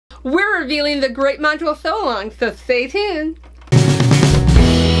we're revealing the great module Sewalong, so stay tuned.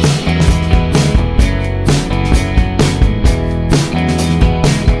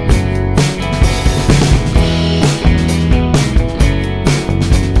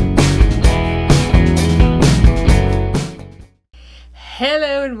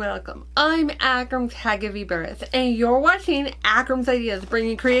 Hello and welcome. I'm Akram Birth, and you're watching Akram's Ideas,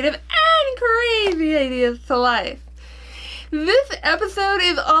 bringing creative and crazy ideas to life. This episode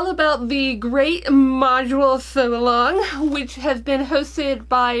is all about the great module Sewalong, which has been hosted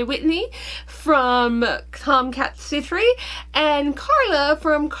by Whitney from TomKat Stitchery and Carla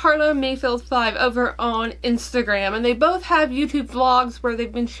from Carla Mayfield 5 over on Instagram. And they both have YouTube vlogs where they've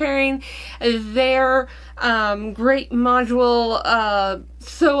been sharing their great module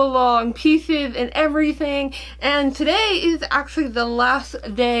Sewalong pieces and everything. And today is actually the last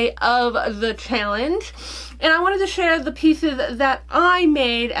day of the challenge. And I wanted to share the pieces that I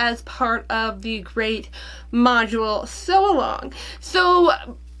made as part of the great module Sewalong. So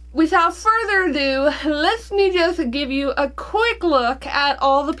without further ado, let me just give you a quick look at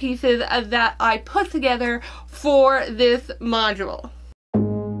all the pieces that I put together for this module.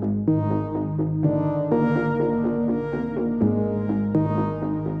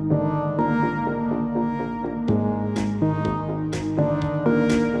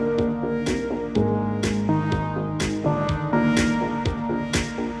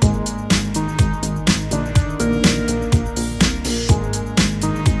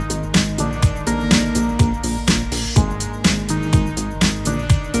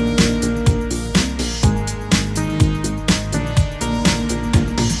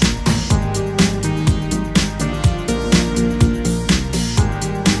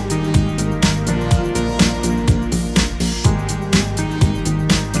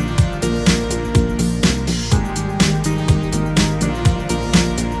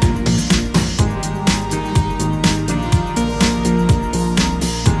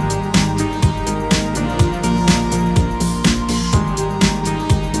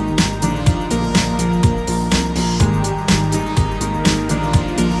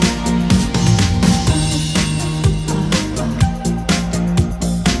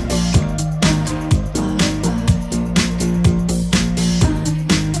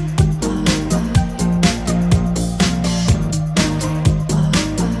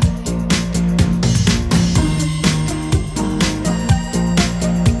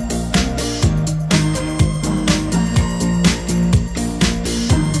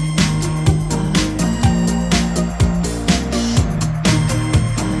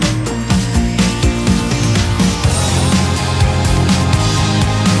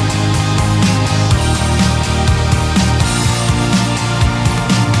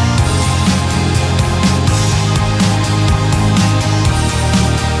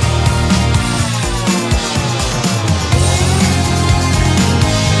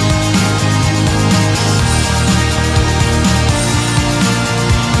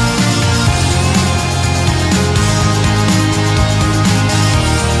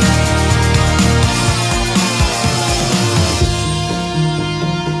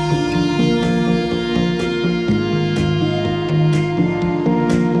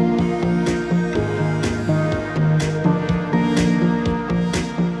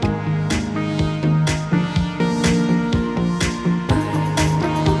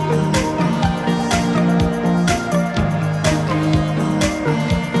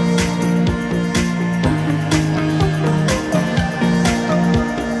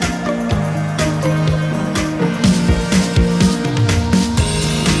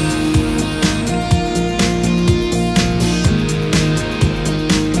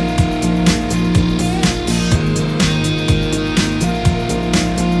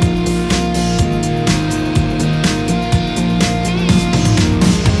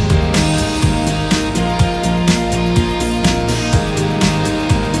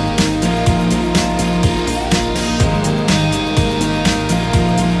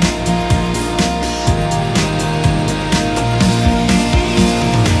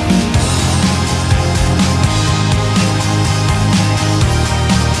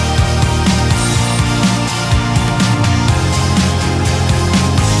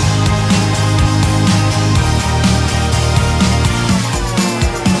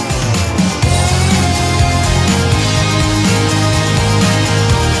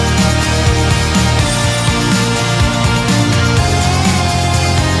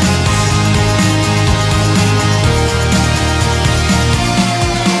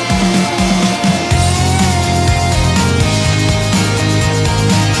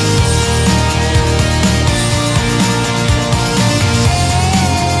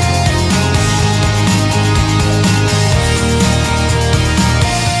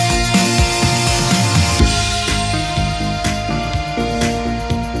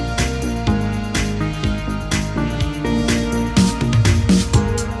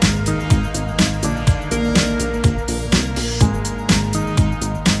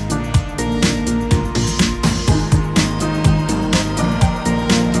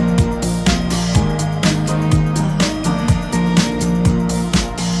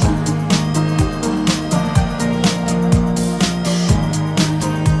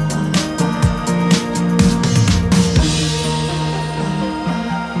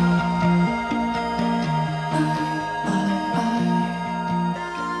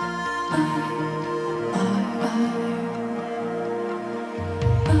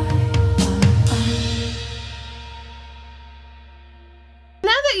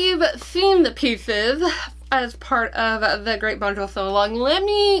 You've seen the pieces as part of the Great Module Sewalong, let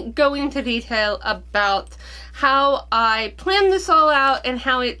me go into detail about how I planned this all out and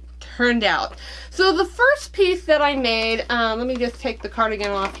how it turned out. So the first piece that I made, let me just take the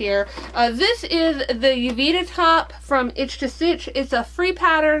cardigan off here. This is the Uvita top from Itch to Stitch. It's a free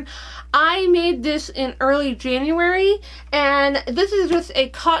pattern. I made this in early January, and this is just a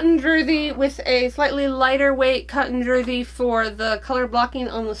cotton jersey with a slightly lighter weight cotton jersey for the color blocking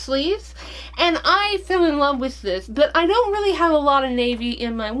on the sleeves. And I fell in love with this, but I don't really have a lot of navy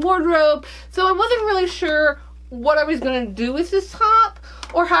in my wardrobe, so I wasn't really sure what I was going to do with this top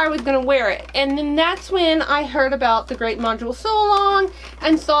or how I was going to wear it. And then that's when I heard about the Great Module Sewalong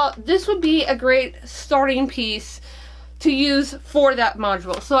and thought this would be a great starting piece to use for that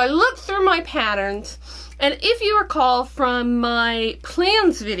module. So I looked through my patterns, and if you recall from my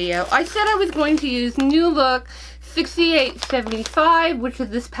plans video, I said I was going to use New Look 6875, which is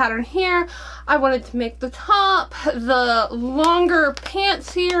this pattern here. I wanted to make the top, the longer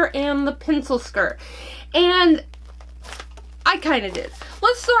pants here, and the pencil skirt. And I kind of did.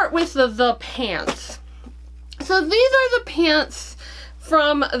 Let's start with the pants. So these are the pants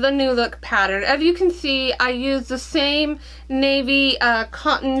from the New Look pattern. As you can see, I used the same navy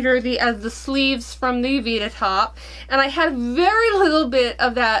cotton jersey as the sleeves from the Uvita top, and I had very little bit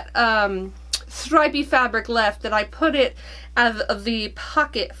of that stripy fabric left that I put it as the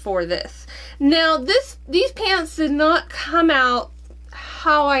pocket for this. Now these pants did not come out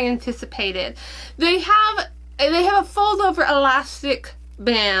how I anticipated. They have a fold over elastic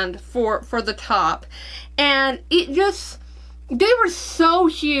band for the top, and it just, they were so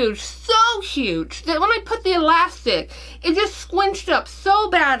huge that when I put the elastic, it just squinched up so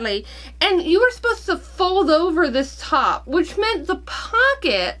badly. And you were supposed to fold over this top, which meant the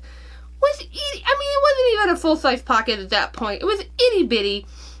pocket was I mean, it wasn't even a full-size pocket at that point. It was itty-bitty,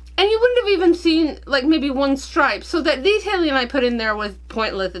 and you wouldn't have even seen like maybe one stripe. So that detailing I put in there was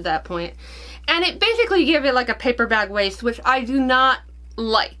pointless at that point. And it basically gave it like a paper bag waist, which I do not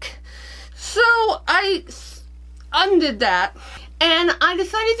like. So I undid that, and I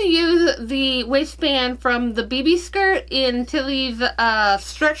decided to use the waistband from the BB skirt in Tilly's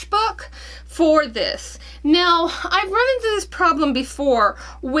stretch book for this. Now, I've run into this problem before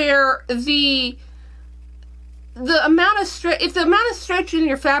where the amount of stretch, if the amount of stretch in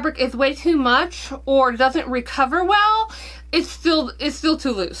your fabric is way too much or doesn't recover well, it's still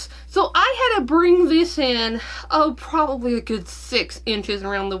too loose. So I had to bring this in, probably a good 6 inches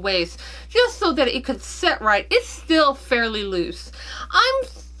around the waist, just so that it could set right. It's still fairly loose. I'm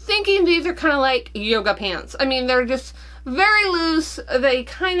thinking these are kind of like yoga pants. I mean, they're just very loose. They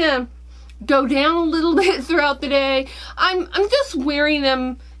kind of go down a little bit throughout the day. I'm just wearing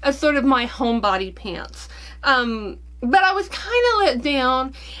them as sort of my homebody pants. But I was kind of let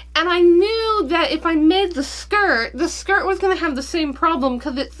down, and I knew that if I made the skirt was going to have the same problem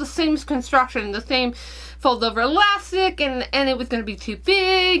because it's the same construction, the same fold over elastic, and it was going to be too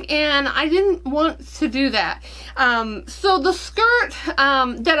big, and I didn't want to do that. So the skirt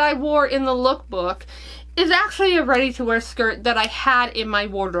that I wore in the lookbook is actually a ready-to-wear skirt that I had in my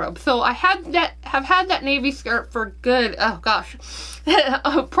wardrobe. So I have had that navy skirt for good, oh gosh,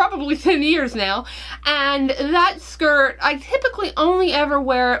 probably 10 years now. And that skirt, I typically only ever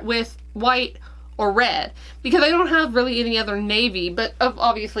wear it with white or red because I don't have really any other navy, but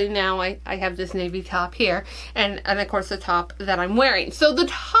obviously now I have this navy top here, and of course the top that I'm wearing. So the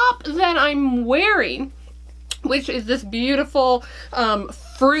top that I'm wearing, which is this beautiful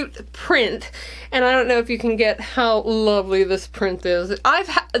fruit print, and I don't know if you can get how lovely this print is. I've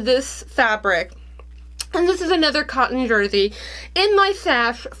had this fabric, and this is another cotton jersey, in my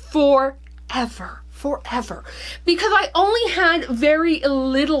stash forever, because I only had very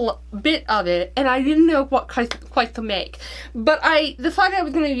little bit of it, and I didn't know what quite to make. But I decided I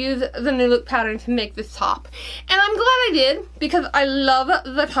was going to use the New Look pattern to make this top, and I'm glad I did because I love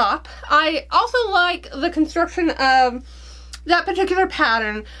the top. I also like the construction of that particular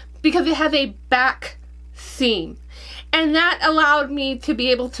pattern because it has a back seam, and that allowed me to be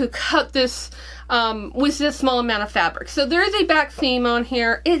able to cut this with this small amount of fabric. So there is a back seam on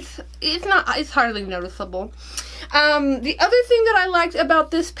here. It's hardly noticeable. The other thing that I liked about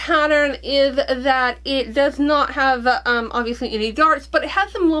this pattern is that it does not have obviously any darts, but it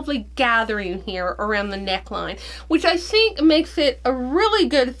has some lovely gathering here around the neckline, which I think makes it a really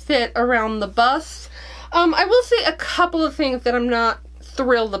good fit around the bust. I will say a couple of things that I'm not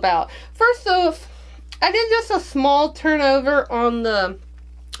thrilled about. First off, I did just a small turnover on the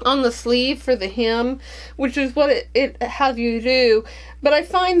on the sleeve for the hem, which is what it has you do, but I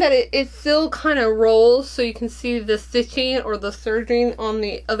find that it still kind of rolls, so you can see the stitching or the serging on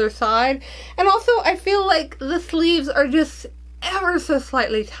the other side. And also I feel like the sleeves are just ever so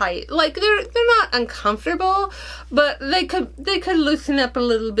slightly tight. Like they're not uncomfortable, but they could loosen up a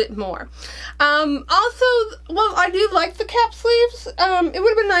little bit more. Also, well, I do like the cap sleeves. It would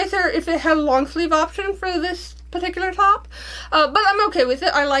have been nicer if it had a long sleeve option for this particular top, but I'm okay with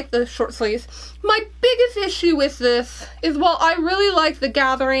it. I like the short sleeves. My biggest issue with this is, while I really like the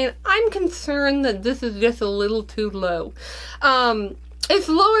gathering, I'm concerned that this is just a little too low. It's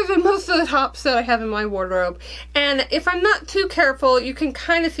lower than most of the tops that I have in my wardrobe, and if I'm not too careful, you can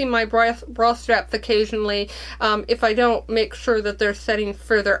kind of see my bra straps occasionally if I don't make sure that they're setting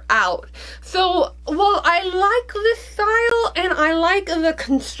further out. So while I like this style and I like the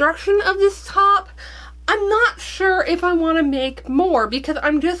construction of this top, I'm not sure if I want to make more, because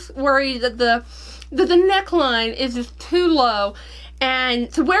I'm just worried that the neckline is just too low.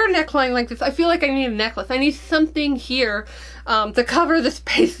 And to wear a neckline like this, I feel like I need a necklace. I need something here to cover this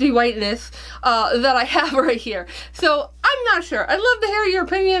pasty whiteness that I have right here. So I'm not sure. I'd love to hear your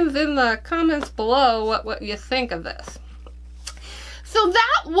opinions in the comments below, what you think of this. So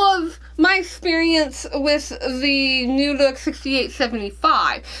that was my experience with the New Look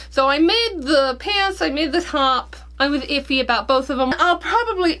 6875. So I made the pants, I made the top. I was iffy about both of them. I'll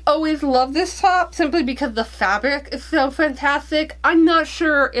probably always love this top simply because the fabric is so fantastic. I'm not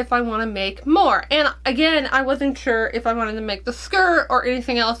sure if I want to make more. And again, I wasn't sure if I wanted to make the skirt or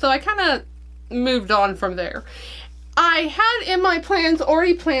anything else, so I kind of moved on from there. I had in my plans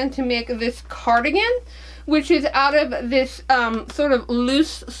already planned to make this cardigan, which is out of this sort of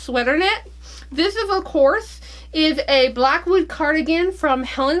loose sweater knit. This, of course, is a Blackwood cardigan from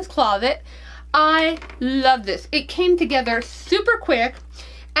Helen's Closet. I love this. It came together super quick,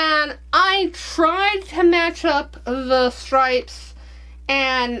 and I tried to match up the stripes,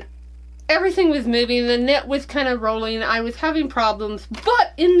 and everything was moving. The knit was kind of rolling. I was having problems,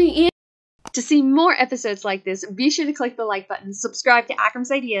 but in the end, to see more episodes like this, be sure to click the like button, subscribe to Akram's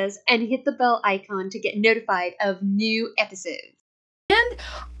Ideas, and hit the bell icon to get notified of new episodes. And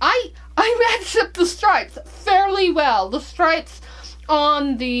I matched up the stripes fairly well. The stripes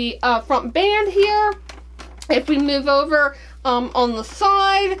on the front band here, if we move over on the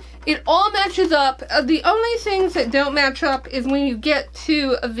side, it all matches up. The only things that don't match up is when you get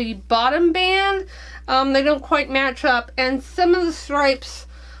to the bottom band. They don't quite match up, and some of the stripes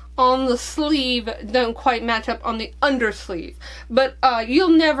on the sleeve don't quite match up on the undersleeve. But you'll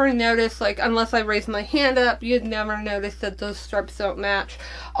never notice, like, unless I raise my hand up, you'd never notice that those stripes don't match.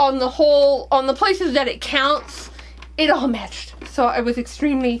 On the places that it counts, it all matched. So I was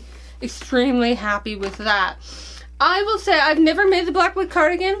extremely, extremely happy with that. I will say I've never made the Blackwood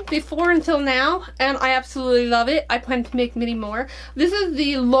cardigan before until now, and I absolutely love it. I plan to make many more. This is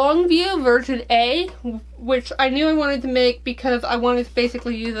the long view version A, which I knew I wanted to make because I wanted to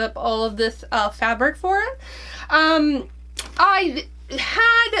basically use up all of this fabric for it. I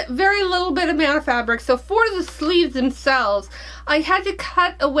had very little bit amount of fabric, so for the sleeves themselves, I had to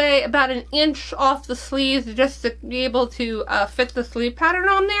cut away about 1 inch off the sleeves just to be able to fit the sleeve pattern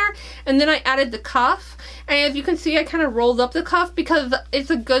on there, and then I added the cuff. And as you can see, I kind of rolled up the cuff because it's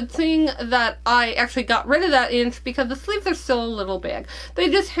a good thing that I actually got rid of that inch, because the sleeves are still a little big. They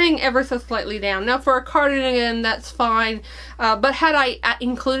just hang ever so slightly down. Now for a cardigan, that's fine, but had I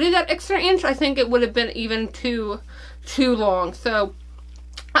included that extra inch, I think it would have been even too long. So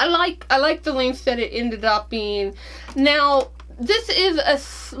I like the length that it ended up being. Now this is a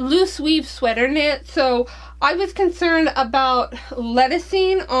loose weave sweater knit, so I was concerned about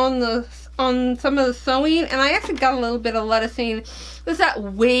lettucing on some of the sewing, and I actually got a little bit of lettucing. There's that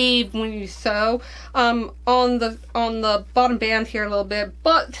wave when you sew on the bottom band here a little bit,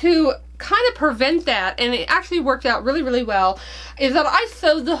 but to kind of prevent that, and it actually worked out really, really well, is that I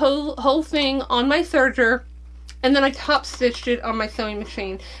sewed the whole thing on my serger, and then I top stitched it on my sewing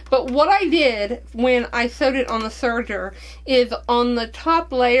machine. But what I did when I sewed it on the serger is on the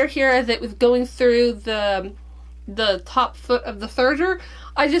top layer here, as it was going through the top foot of the serger,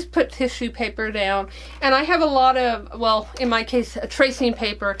 I just put tissue paper down. And I have a lot of, well, in my case, a tracing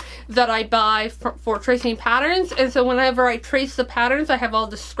paper that I buy for tracing patterns. And so whenever I trace the patterns, I have all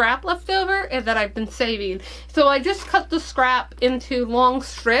the scrap left over and that I've been saving. So I just cut the scrap into long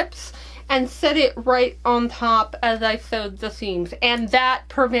strips and set it right on top as I sewed the seams, and that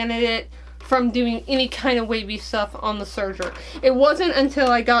prevented it from doing any kind of wavy stuff on the serger. It wasn't until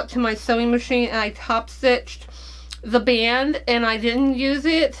I got to my sewing machine and I top stitched the band and I didn't use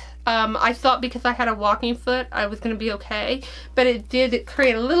it I thought because I had a walking foot, I was going to be okay, but it did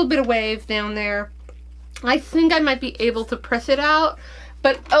create a little bit of waves down there. I think I might be able to press it out,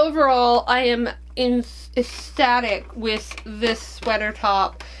 but overall, I am ecstatic with this sweater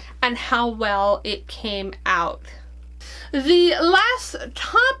top and how well it came out. The last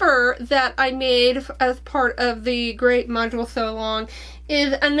topper that I made as part of the Great Module Sewalong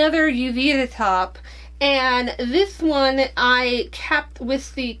is another Uvita top, and this one I kept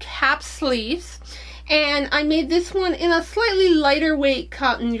with the cap sleeves, and I made this one in a slightly lighter weight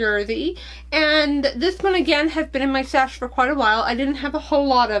cotton jersey, and this one again has been in my stash for quite a while. I didn't have a whole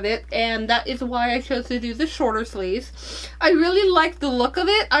lot of it, and that is why I chose to do the shorter sleeves. I really like the look of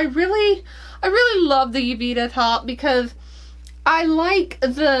it. I really love the Uvita top because I like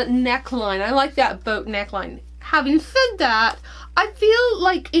the neckline. I like that boat neckline. Having said that, I feel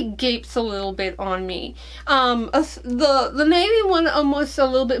like it gapes a little bit on me. The navy one almost a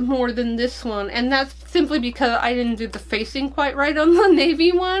little bit more than this one, and that's simply because I didn't do the facing quite right on the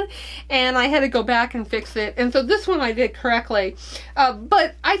navy one, and I had to go back and fix it, and so this one I did correctly.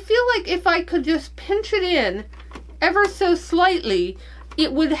 But I feel like if I could just pinch it in ever so slightly,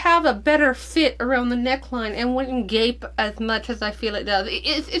 it would have a better fit around the neckline and wouldn't gape as much as I feel it does.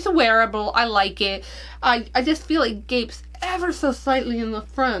 It's wearable. I like it. I just feel it gapes ever so slightly in the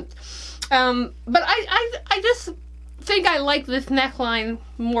front. But I just think I like this neckline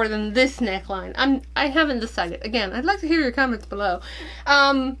more than this neckline. I haven't decided. Again, I'd like to hear your comments below.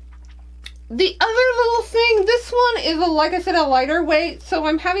 The other little thing, this one is, like I said, a lighter weight, so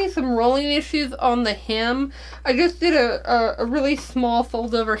I'm having some rolling issues on the hem. I just did a really small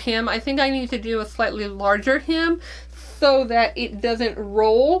fold over hem. I think I need to do a slightly larger hem so that it doesn't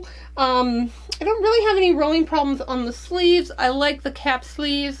roll. I don't really have any rolling problems on the sleeves. I like the cap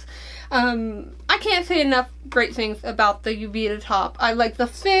sleeves. I can't say enough great things about the Uvita top. I like the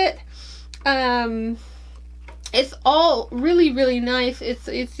fit. It's all really nice.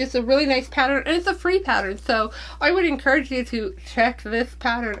 It's just a really nice pattern, and it's a free pattern, so I would encourage you to check this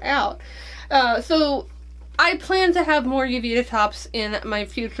pattern out. So I plan to have more Uvita tops in my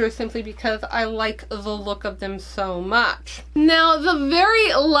future simply because I like the look of them so much. Now, the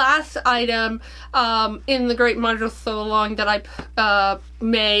very last item in the Great Module Sewalong that I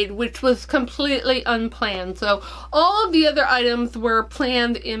made, which was completely unplanned. So all of the other items were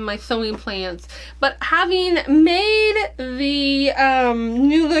planned in my sewing plans. But having made the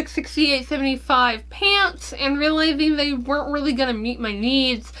New Look 6875 pants and realizing they weren't really going to meet my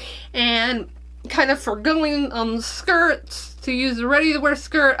needs, and kind of forgoing on the skirts to use a ready-to-wear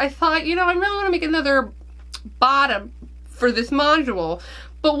skirt, I thought, you know, I really want to make another bottom for this module,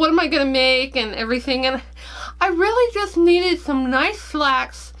 but what am I going to make and everything, and I really just needed some nice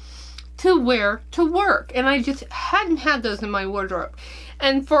slacks to wear to work, and I just hadn't had those in my wardrobe.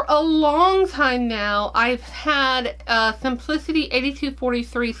 And for a long time now, I've had Simplicity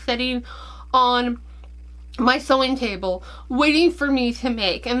 8243 sitting on my sewing table waiting for me to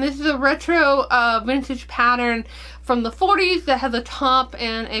make, and this is a retro vintage pattern from the 40s that has a top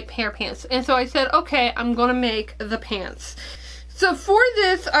and a pair of pants, and so I said, okay, I'm gonna make the pants. So for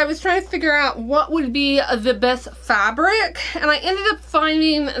this, I was trying to figure out what would be the best fabric, and I ended up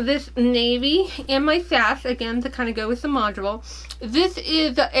finding this navy in my stash, again, to kind of go with the module. This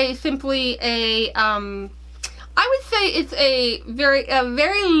is simply a I would say it's a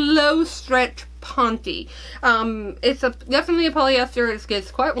very low stretch ponte. It's definitely a polyester. It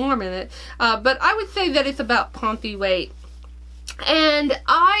gets quite warm in it, but I would say that it's about ponte weight. And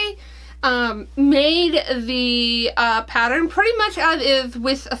I made the pattern pretty much as is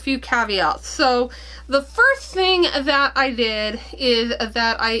with a few caveats. So the first thing that I did is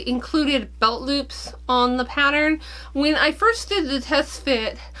that I included belt loops on the pattern. When I first did the test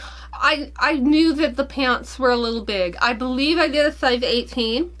fit, I knew that the pants were a little big. I believe I did a size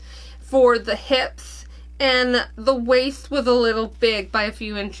 18 for the hips, and the waist was a little big by a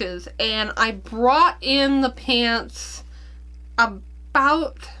few inches, and I brought in the pants about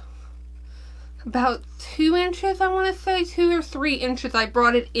 2 inches, I want to say 2 or 3 inches. I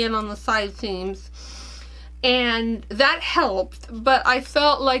brought it in on the side seams, and that helped, but I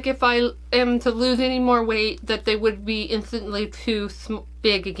felt like if I am to lose any more weight that they would be instantly too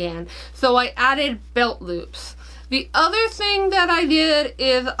big again, so I added belt loops. The other thing that I did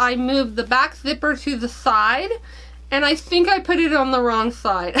is I moved the back zipper to the side, and I think I put it on the wrong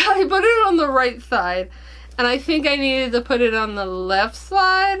side. I put it on the right side, and I think I needed to put it on the left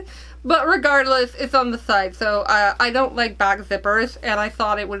side, but regardless, it's on the side. So I don't like back zippers, and I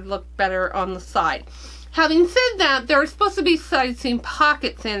thought it would look better on the side. Having said that, there are supposed to be side seam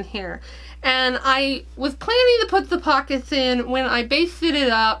pockets in here, And I was planning to put the pockets in when I basted it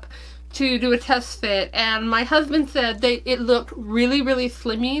up to do a test fit, and my husband said it looked really, really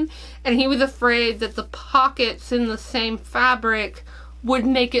slimming, and he was afraid that the pockets in the same fabric would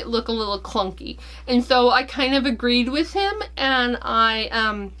make it look a little clunky. And so I kind of agreed with him, and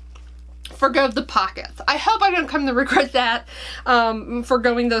I forgo the pockets. I hope I don't come to regret that,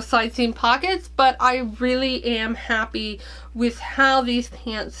 forgoing those side seam pockets, but I really am happy with how these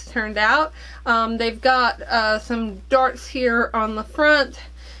pants turned out. They've got some darts here on the front,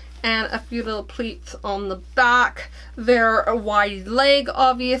 and a few little pleats on the back. They're a wide leg,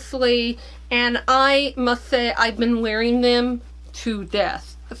 obviously, and I must say I've been wearing them to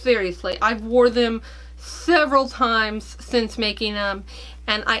death. Seriously, I've wore them several times since making them,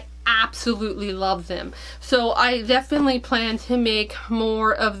 and I absolutely love them. So I definitely plan to make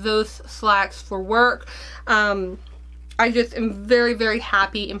more of those slacks for work. I just am very, very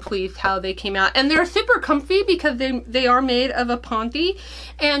happy and pleased how they came out. And they're super comfy because they are made of a ponte,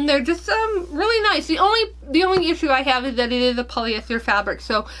 and they're just really nice. The only issue I have is that it is a polyester fabric,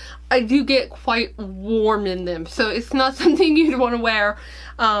 so I do get quite warm in them. So it's not something you'd want to wear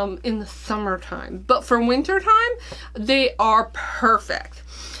in the summertime. But for wintertime, they are perfect.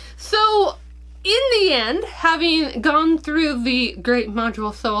 So in the end, having gone through the great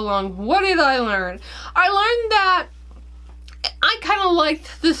module Sewalong, what did I learn? I learned that I kind of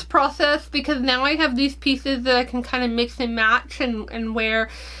liked this process because now I have these pieces that I can kind of mix and match and wear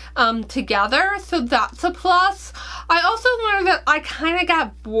together, so that's a plus. I also learned that I kind of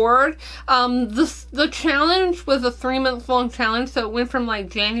got bored. The challenge was a 3-month long challenge, so it went from like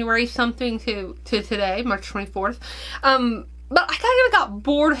January something to today, March 24th. But I kind of got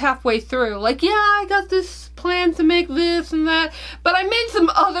bored halfway through. Like, yeah, I got this plan to make this and that, but I made some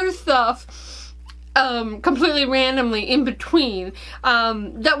other stuff completely randomly in between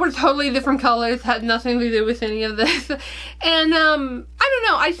that were totally different colors, had nothing to do with any of this. And I don't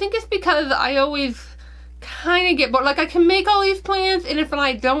know, I think it's because I always kind of get bored. Like, I can make all these plans, and if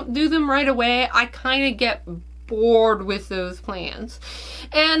I don't do them right away, I kind of get bored with those plans.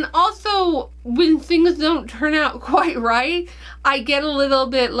 And also, when things don't turn out quite right, I get a little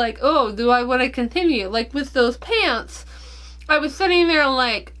bit like, oh, do I want to continue? Like with those pants, I was sitting there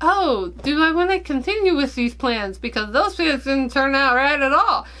like, oh, do I want to continue with these plans? Because those pants didn't turn out right at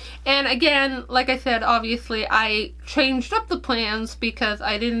all. And again, like I said, obviously I changed up the plans because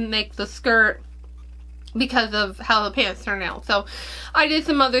I didn't make the skirt because of how the pants turned out. So I did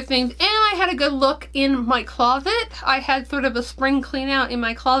some other things, and I had a good look in my closet. I had sort of a spring clean out in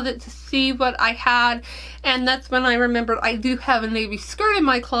my closet to see what I had, and that's when I remembered I do have a navy skirt in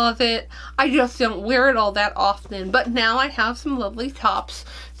my closet. I just don't wear it all that often, but now I have some lovely tops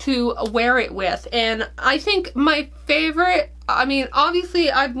to wear it with. And I think my favorite, I mean,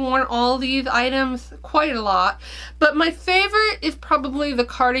 obviously I've worn all these items quite a lot, but my favorite is probably the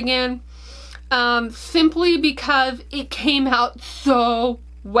cardigan. Simply because it came out so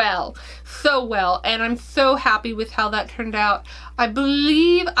well, and I'm so happy with how that turned out. I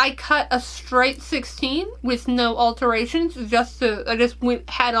believe I cut a straight 16 with no alterations, I just went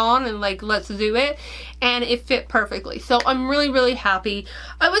head on and like, let's do it, and it fit perfectly. So I'm really, really happy.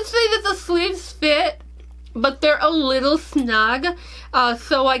 I would say that the sleeves fit, but they're a little snug,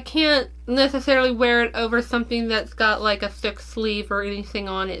 so I can't necessarily wear it over something that's got like a thick sleeve or anything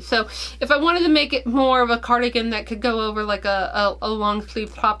on it. So if I wanted to make it more of a cardigan that could go over like a long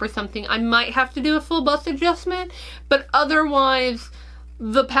sleeve top or something, I might have to do a full bust adjustment, but otherwise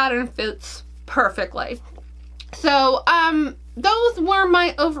the pattern fits perfectly. So those were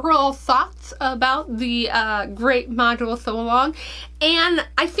my overall thoughts about the great module Sewalong, and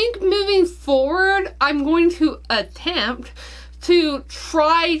I think moving forward I'm going to attempt to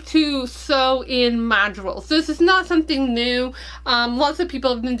try to sew in modules. This is not something new. Lots of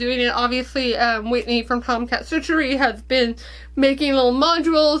people have been doing it. Obviously, Whitney from TomKat Stitchery has been making little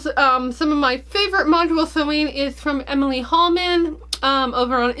modules. Some of my favorite module sewing is from Emily Hallman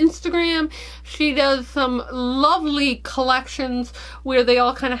over on Instagram. She does some lovely collections where they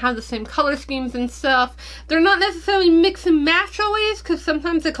all kind of have the same color schemes and stuff. They're not necessarily mix and match always, because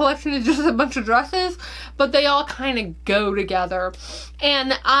sometimes the collection is just a bunch of dresses, but they all kind of go together.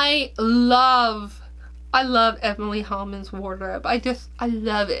 And I love Emily Hallman's wardrobe. I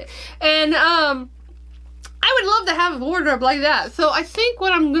love it. And I would love to have a wardrobe like that. So I think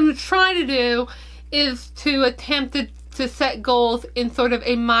what I'm going to try to do is to attempt to set goals in sort of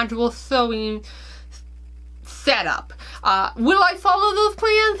a module sewing setup. Will I follow those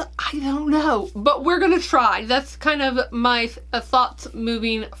plans? I don't know, but we're gonna try. That's kind of my thoughts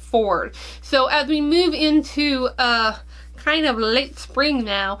moving forward. So as we move into kind of late spring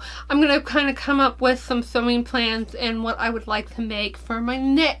now, I'm going to kind of come up with some sewing plans and what I would like to make for my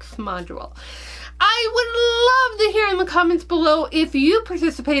next module. I would love to hear in the comments below if you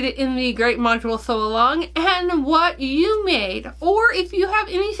participated in the Great Module Sew-Along and what you made, or if you have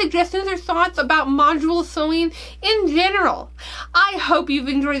any suggestions or thoughts about module sewing in general. I hope you've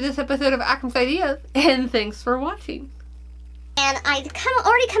enjoyed this episode of Akram's Ideas, and thanks for watching. And I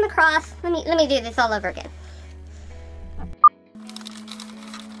already come across, let me do this all over again.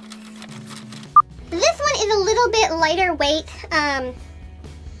 This one is a little bit lighter weight.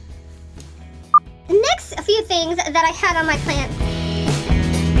 The next few things that I had on my plan